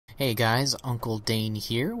Hey guys, Uncle Dane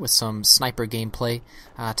here with some sniper gameplay.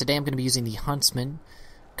 Today I'm going to be using the Huntsman.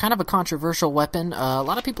 Kind of a controversial weapon. A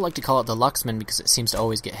lot of people like to call it the Luxman because it seems to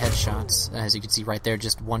always get headshots. As you can see right there,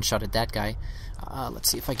 just one-shotted that guy. Let's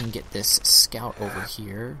see if I can get this scout over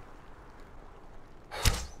here.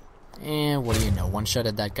 And what do you know,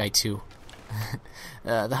 one-shotted that guy too.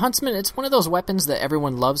 The Huntsman, it's one of those weapons that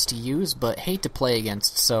everyone loves to use but hate to play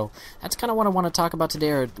against, so that's kind of what I want to talk about today,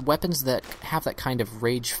 are weapons that have that kind of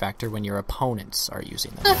rage factor when your opponents are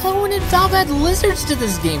using them. When did Valve add lizards to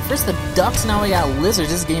this game? First the ducks, now we got lizards.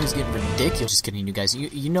 This game is getting ridiculous. Just kidding, you guys.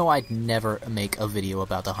 You know I'd never make a video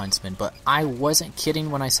about the Huntsman, but I wasn't kidding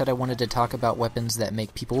when I said I wanted to talk about weapons that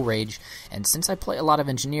make people rage, and since I play a lot of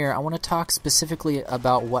Engineer, I want to talk specifically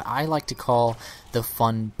about what I like to call the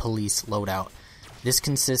fun police loadout. This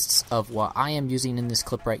consists of what I am using in this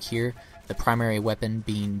clip right here, the primary weapon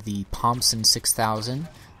being the Pomson 6000,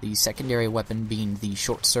 the secondary weapon being the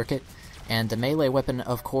Short Circuit, and the melee weapon,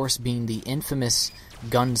 of course, being the infamous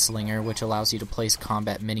Gunslinger, which allows you to place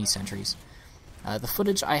combat mini-sentries. The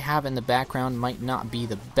footage I have in the background might not be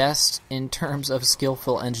the best in terms of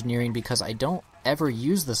skillful engineering because I don't ever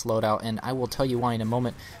use this loadout, and I will tell you why in a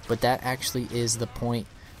moment, but that actually is the point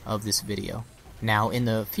of this video. Now, in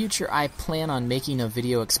the future, I plan on making a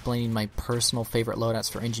video explaining my personal favorite loadouts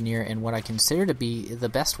for Engineer and what I consider to be the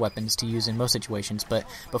best weapons to use in most situations, but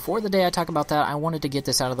before the day I talk about that, I wanted to get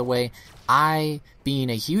this out of the way. I, being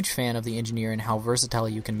a huge fan of the Engineer and how versatile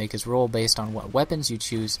you can make his role based on what weapons you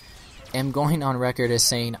choose, am going on record as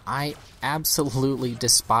saying I absolutely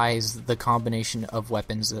despise the combination of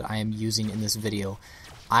weapons that I am using in this video.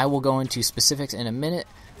 I will go into specifics in a minute,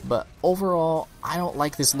 but overall, I don't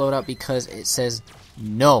like this loadout because it says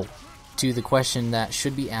no to the question that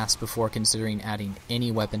should be asked before considering adding any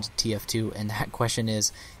weapon to TF2, and that question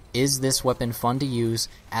is this weapon fun to use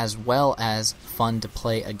as well as fun to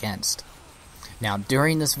play against? Now,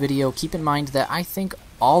 during this video, keep in mind that I think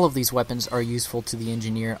all of these weapons are useful to the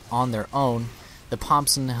Engineer on their own. The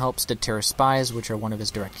Pomson helps deter spies, which are one of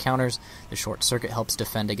his direct counters. The Short Circuit helps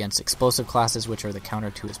defend against explosive classes, which are the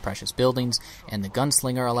counter to his precious buildings. And the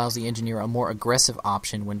Gunslinger allows the Engineer a more aggressive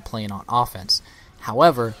option when playing on offense.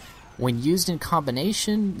 However, when used in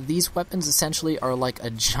combination, these weapons essentially are like a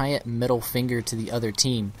giant middle finger to the other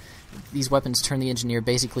team. These weapons turn the Engineer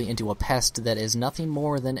basically into a pest that is nothing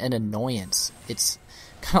more than an annoyance. It's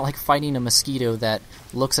kind of like fighting a mosquito that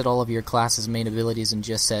looks at all of your class's main abilities and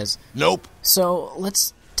just says, nope. So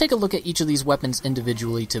let's take a look at each of these weapons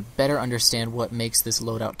individually to better understand what makes this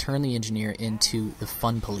loadout turn the Engineer into the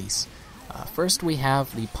fun police. First we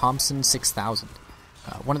have the Pomson 6000.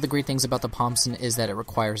 One of the great things about the Pomson is that it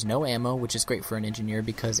requires no ammo, which is great for an Engineer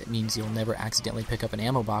because it means you'll never accidentally pick up an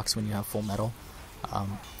ammo box when you have full metal.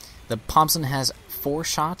 The Pomson has 4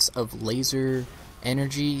 shots of laser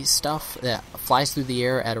energy stuff that flies through the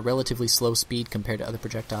air at a relatively slow speed compared to other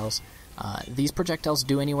projectiles. These projectiles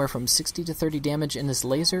do anywhere from 60 to 30 damage, and this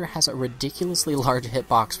laser has a ridiculously large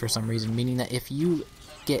hitbox for some reason, meaning that if you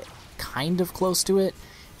get kind of close to it,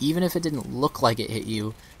 even if it didn't look like it hit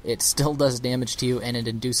you, it still does damage to you, and it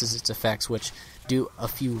induces its effects, which do a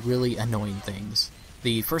few really annoying things.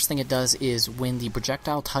 The first thing it does is when the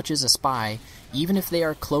projectile touches a spy, even if they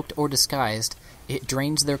are cloaked or disguised, it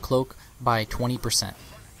drains their cloak by 20%.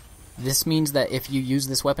 This means that if you use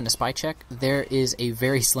this weapon to spy check, there is a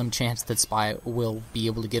very slim chance that spy will be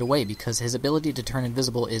able to get away because his ability to turn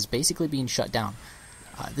invisible is basically being shut down.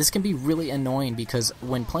 This can be really annoying because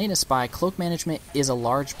when playing a spy, cloak management is a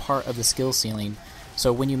large part of the skill ceiling,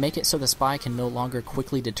 so when you make it so the spy can no longer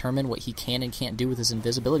quickly determine what he can and can't do with his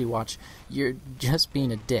invisibility watch, you're just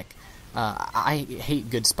being a dick. I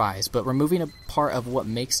hate good spies, but removing a part of what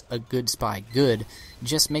makes a good spy good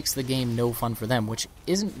just makes the game no fun for them, which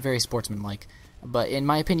isn't very sportsmanlike. But in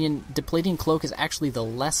my opinion, depleting cloak is actually the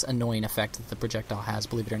less annoying effect that the projectile has,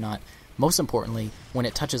 believe it or not. Most importantly, when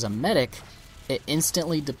it touches a medic, it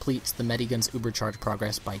instantly depletes the medigun's ubercharge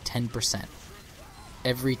progress by 10%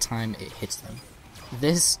 every time it hits them.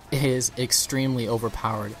 This is extremely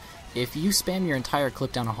overpowered. If you spam your entire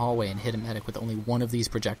clip down a hallway and hit a medic with only one of these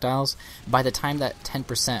projectiles, by the time that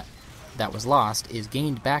 10% that was lost is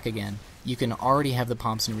gained back again, you can already have the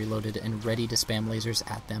Pomson reloaded and ready to spam lasers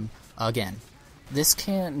at them again. This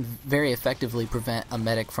can very effectively prevent a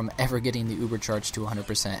medic from ever getting the ubercharge to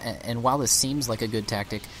 100%, and while this seems like a good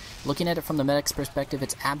tactic, looking at it from the medic's perspective,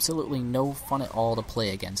 it's absolutely no fun at all to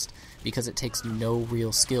play against, because it takes no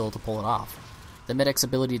real skill to pull it off. The medic's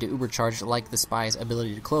ability to ubercharge, like the spy's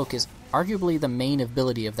ability to cloak, is arguably the main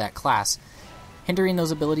ability of that class, Hindering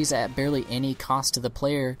those abilities at barely any cost to the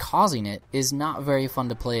player causing it is not very fun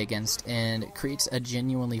to play against, and it creates a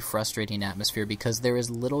genuinely frustrating atmosphere because there is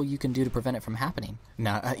little you can do to prevent it from happening.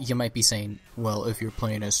 Now, you might be saying, well, if you're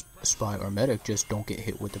playing as spy or medic, just don't get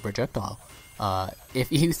hit with the projectile.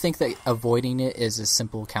 If you think that avoiding it is a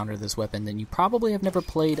simple counter to this weapon, then you probably have never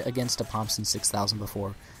played against a Pomson 6000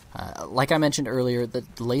 before. Like I mentioned earlier, the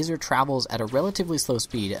laser travels at a relatively slow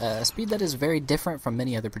speed, a speed that is very different from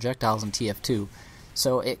many other projectiles in TF2,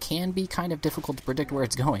 so it can be kind of difficult to predict where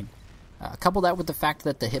it's going. Couple that with the fact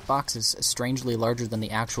that the hitbox is strangely larger than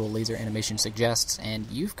the actual laser animation suggests, and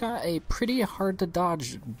you've got a pretty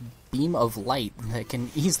hard-to-dodge beam of light that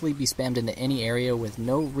can easily be spammed into any area with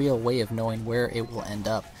no real way of knowing where it will end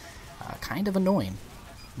up. Kind of annoying.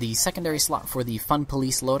 The secondary slot for the Fun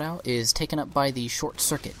Police loadout is taken up by the Short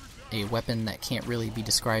Circuit, a weapon that can't really be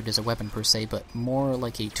described as a weapon per se, but more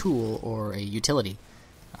like a tool or a utility.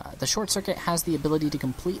 The Short Circuit has the ability to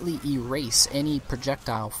completely erase any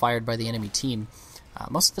projectile fired by the enemy team.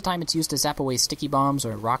 Most of the time it's used to zap away sticky bombs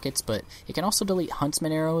or rockets, but it can also delete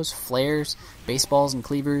huntsman arrows, flares, baseballs and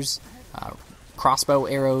cleavers, crossbow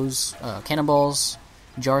arrows, cannonballs,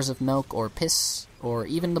 jars of milk or piss, or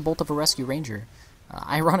even the bolt of a rescue ranger.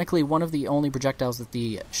 Ironically, one of the only projectiles that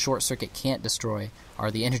the Short Circuit can't destroy are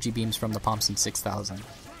the energy beams from the Pomson 6000.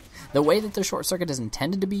 The way that the Short Circuit is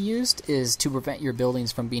intended to be used is to prevent your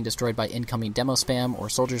buildings from being destroyed by incoming demo spam or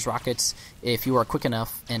soldiers' rockets if you are quick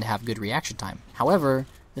enough and have good reaction time. However,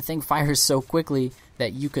 the thing fires so quickly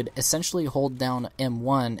that you could essentially hold down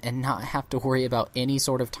M1 and not have to worry about any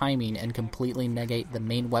sort of timing and completely negate the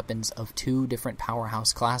main weapons of two different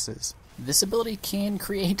powerhouse classes. This ability can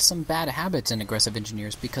create some bad habits in aggressive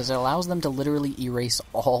engineers because it allows them to literally erase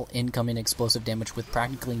all incoming explosive damage with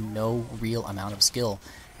practically no real amount of skill.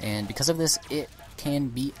 And because of this, it can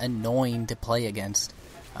be annoying to play against.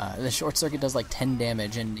 The Short Circuit does like 10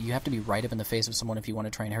 damage, and you have to be right up in the face of someone if you want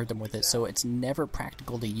to try and hurt them with it, so it's never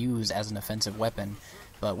practical to use as an offensive weapon.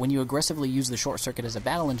 But when you aggressively use the Short Circuit as a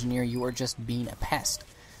battle engineer, you are just being a pest.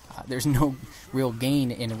 There's no real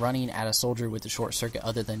gain in running at a soldier with the Short Circuit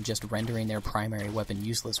other than just rendering their primary weapon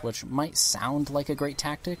useless, which might sound like a great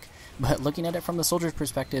tactic, but looking at it from the soldier's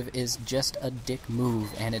perspective is just a dick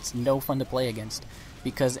move, and it's no fun to play against,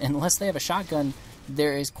 because unless they have a shotgun,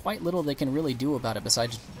 there is quite little they can really do about it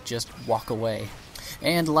besides just walk away.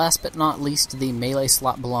 And last but not least, the melee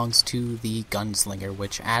slot belongs to the Gunslinger,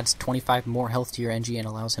 which adds 25 more health to your NG and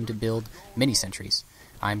allows him to build mini-sentries.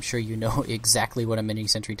 I'm sure you know exactly what a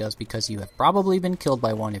mini-sentry does because you have probably been killed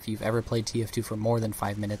by one if you've ever played TF2 for more than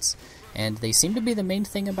 5 minutes, and they seem to be the main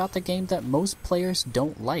thing about the game that most players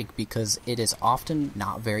don't like because it is often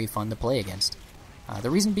not very fun to play against.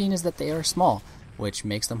 The reason being is that they are small, which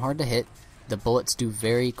makes them hard to hit. The bullets do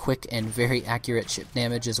very quick and very accurate chip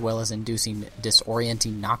damage as well as inducing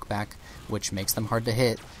disorienting knockback, which makes them hard to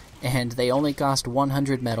hit, and they only cost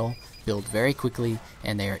 100 metal, build very quickly,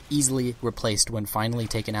 and they are easily replaced when finally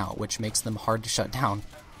taken out, which makes them hard to shut down.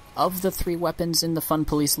 Of the three weapons in the Fun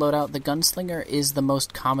Police loadout, the Gunslinger is the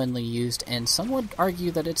most commonly used, and some would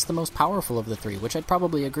argue that it's the most powerful of the three, which I'd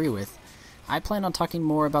probably agree with. I plan on talking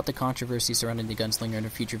more about the controversy surrounding the Gunslinger in a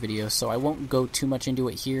future video, so I won't go too much into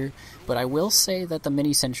it here, but I will say that the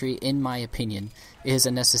mini-sentry, in my opinion, is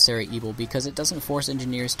a necessary evil because it doesn't force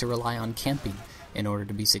engineers to rely on camping in order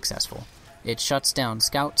to be successful. It shuts down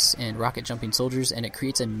scouts and rocket-jumping soldiers, and it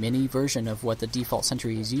creates a mini version of what the default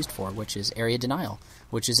sentry is used for, which is area denial,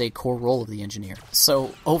 which is a core role of the engineer.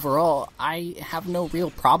 So overall, I have no real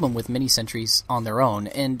problem with mini-sentries on their own,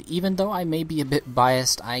 and even though I may be a bit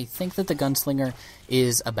biased, I think that the Gunslinger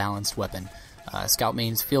is a balanced weapon. Scout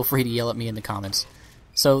mains, feel free to yell at me in the comments.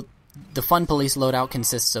 So the Fun Police loadout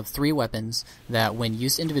consists of three weapons that, when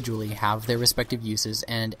used individually, have their respective uses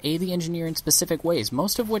and aid the engineer in specific ways,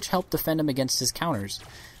 most of which help defend him against his counters.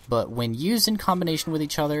 But when used in combination with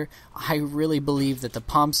each other, I really believe that the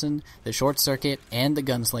Pomson, the Short Circuit, and the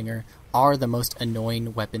Gunslinger are the most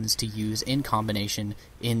annoying weapons to use in combination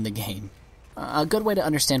in the game. A good way to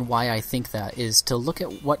understand why I think that is to look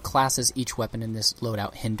at what classes each weapon in this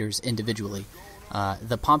loadout hinders individually.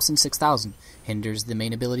 The Pomson 6000 hinders the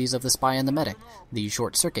main abilities of the spy and the medic. The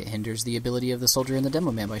Short Circuit hinders the ability of the soldier and the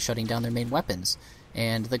demo man by shutting down their main weapons.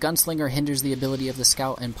 And the Gunslinger hinders the ability of the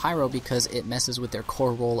scout and pyro because it messes with their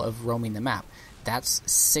core role of roaming the map. That's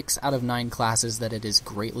 6 out of 9 classes that it is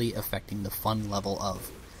greatly affecting the fun level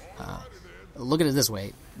of. Look at it this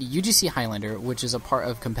way. UGC Highlander, which is a part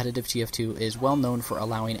of competitive TF2, is well known for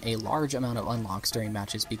allowing a large amount of unlocks during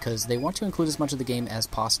matches because they want to include as much of the game as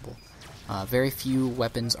possible. Very few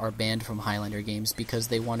weapons are banned from Highlander games because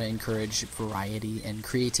they want to encourage variety and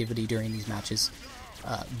creativity during these matches.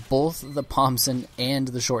 Both the Pomson and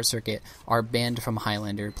the Short Circuit are banned from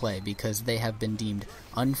Highlander play because they have been deemed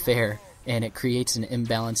unfair, and it creates an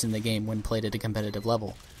imbalance in the game when played at a competitive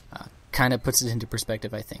level. Kind of puts it into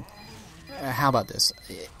perspective, I think. How about this?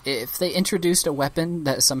 If they introduced a weapon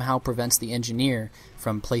that somehow prevents the engineer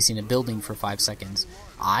from placing a building for 5 seconds,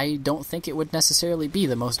 I don't think it would necessarily be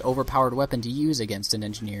the most overpowered weapon to use against an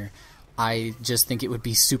engineer. I just think it would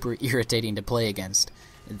be super irritating to play against.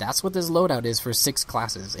 That's what this loadout is for 6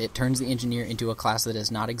 classes. It turns the engineer into a class that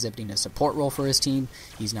is not exhibiting a support role for his team.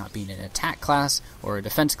 He's not being an attack class or a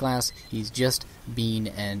defense class. He's just being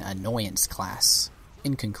an annoyance class.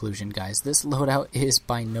 In conclusion, guys, this loadout is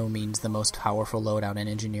by no means the most powerful loadout an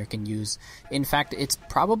engineer can use. In fact, it's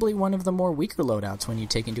probably one of the more weaker loadouts when you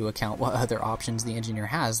take into account what other options the engineer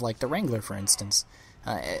has, like the Wrangler, for instance.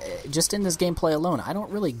 Just in this gameplay alone, I don't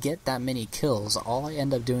really get that many kills. All I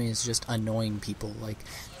end up doing is just annoying people. Like,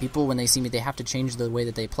 people, when they see me, they have to change the way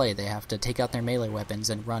that they play. They have to take out their melee weapons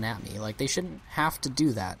and run at me. Like, they shouldn't have to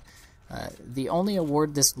do that. The only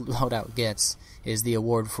award this loadout gets is the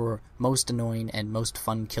award for most annoying and most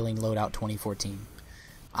fun killing loadout 2014.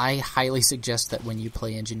 I highly suggest that when you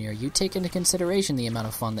play engineer, you take into consideration the amount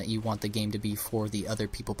of fun that you want the game to be for the other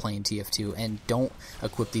people playing TF2, and don't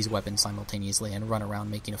equip these weapons simultaneously and run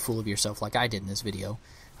around making a fool of yourself like I did in this video.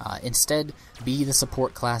 Instead, be the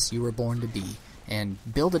support class you were born to be, and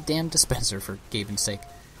build a damn dispenser for Gaben's sake.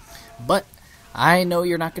 But I know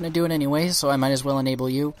you're not going to do it anyway, so I might as well enable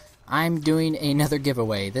you. I'm doing another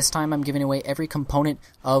giveaway. This time I'm giving away every component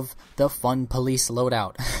of the Fun Police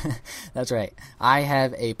loadout. That's right. I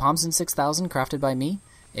have a Pomson 6000 crafted by me,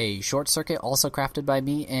 a Short Circuit also crafted by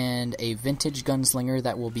me, and a vintage Gunslinger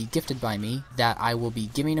that will be gifted by me that I will be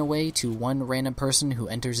giving away to one random person who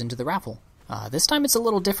enters into the raffle. This time it's a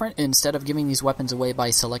little different. Instead of giving these weapons away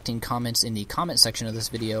by selecting comments in the comment section of this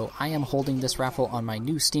video, I am holding this raffle on my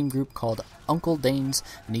new Steam group called Uncle Dane's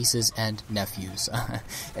Nieces and Nephews.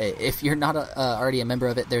 If you're not already a member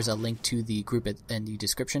of it, there's a link to the group in the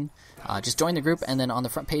description. Just join the group, and then on the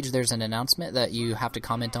front page there's an announcement that you have to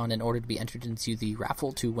comment on in order to be entered into the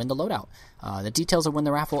raffle to win the loadout. The details of when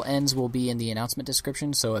the raffle ends will be in the announcement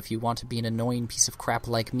description, so if you want to be an annoying piece of crap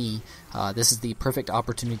like me, this is the perfect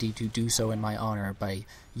opportunity to do so in my honor by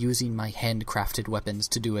using my handcrafted weapons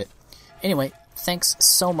to do it. Anyway, thanks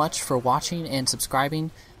so much for watching and subscribing.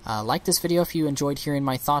 Like this video if you enjoyed hearing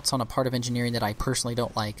my thoughts on a part of engineering that I personally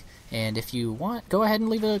don't like, and if you want, go ahead and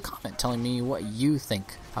leave a comment telling me what you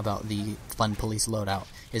think about the Fun Police loadout.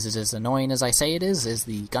 Is it as annoying as I say it is? Is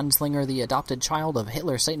the Gunslinger the adopted child of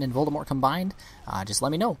Hitler, Satan, and Voldemort combined? Just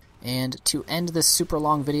let me know. And to end this super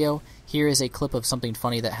long video, here is a clip of something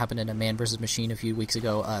funny that happened in a Man vs. Machine a few weeks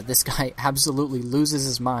ago. This guy absolutely loses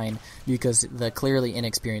his mind because the clearly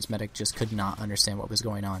inexperienced medic just could not understand what was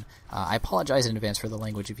going on. I apologize in advance for the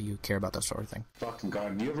language if you care about that sort of thing. Fucking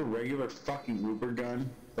God, do you have a regular fucking Uber gun?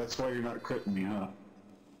 That's why you're not critting me, huh?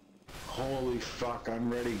 Holy fuck, I'm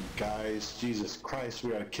ready, guys. Jesus Christ,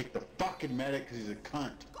 we gotta kick the fucking medic because he's a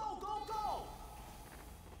cunt. Go, go, go!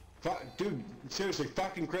 Fuck, dude, seriously,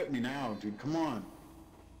 fucking crit me now, dude, come on.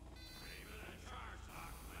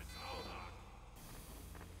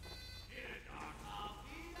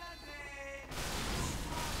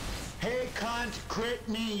 Hey, cunt, crit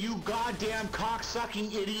me, you goddamn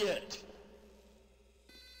cocksucking idiot!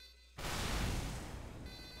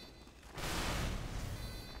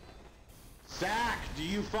 Zach, do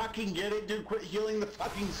you fucking get it, dude? Quit healing the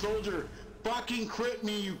fucking soldier. Fucking crit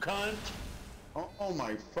me, you cunt. Oh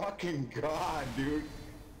my fucking God, dude.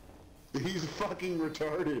 He's fucking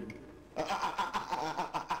retarded.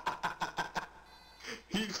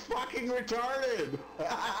 He's fucking retarded.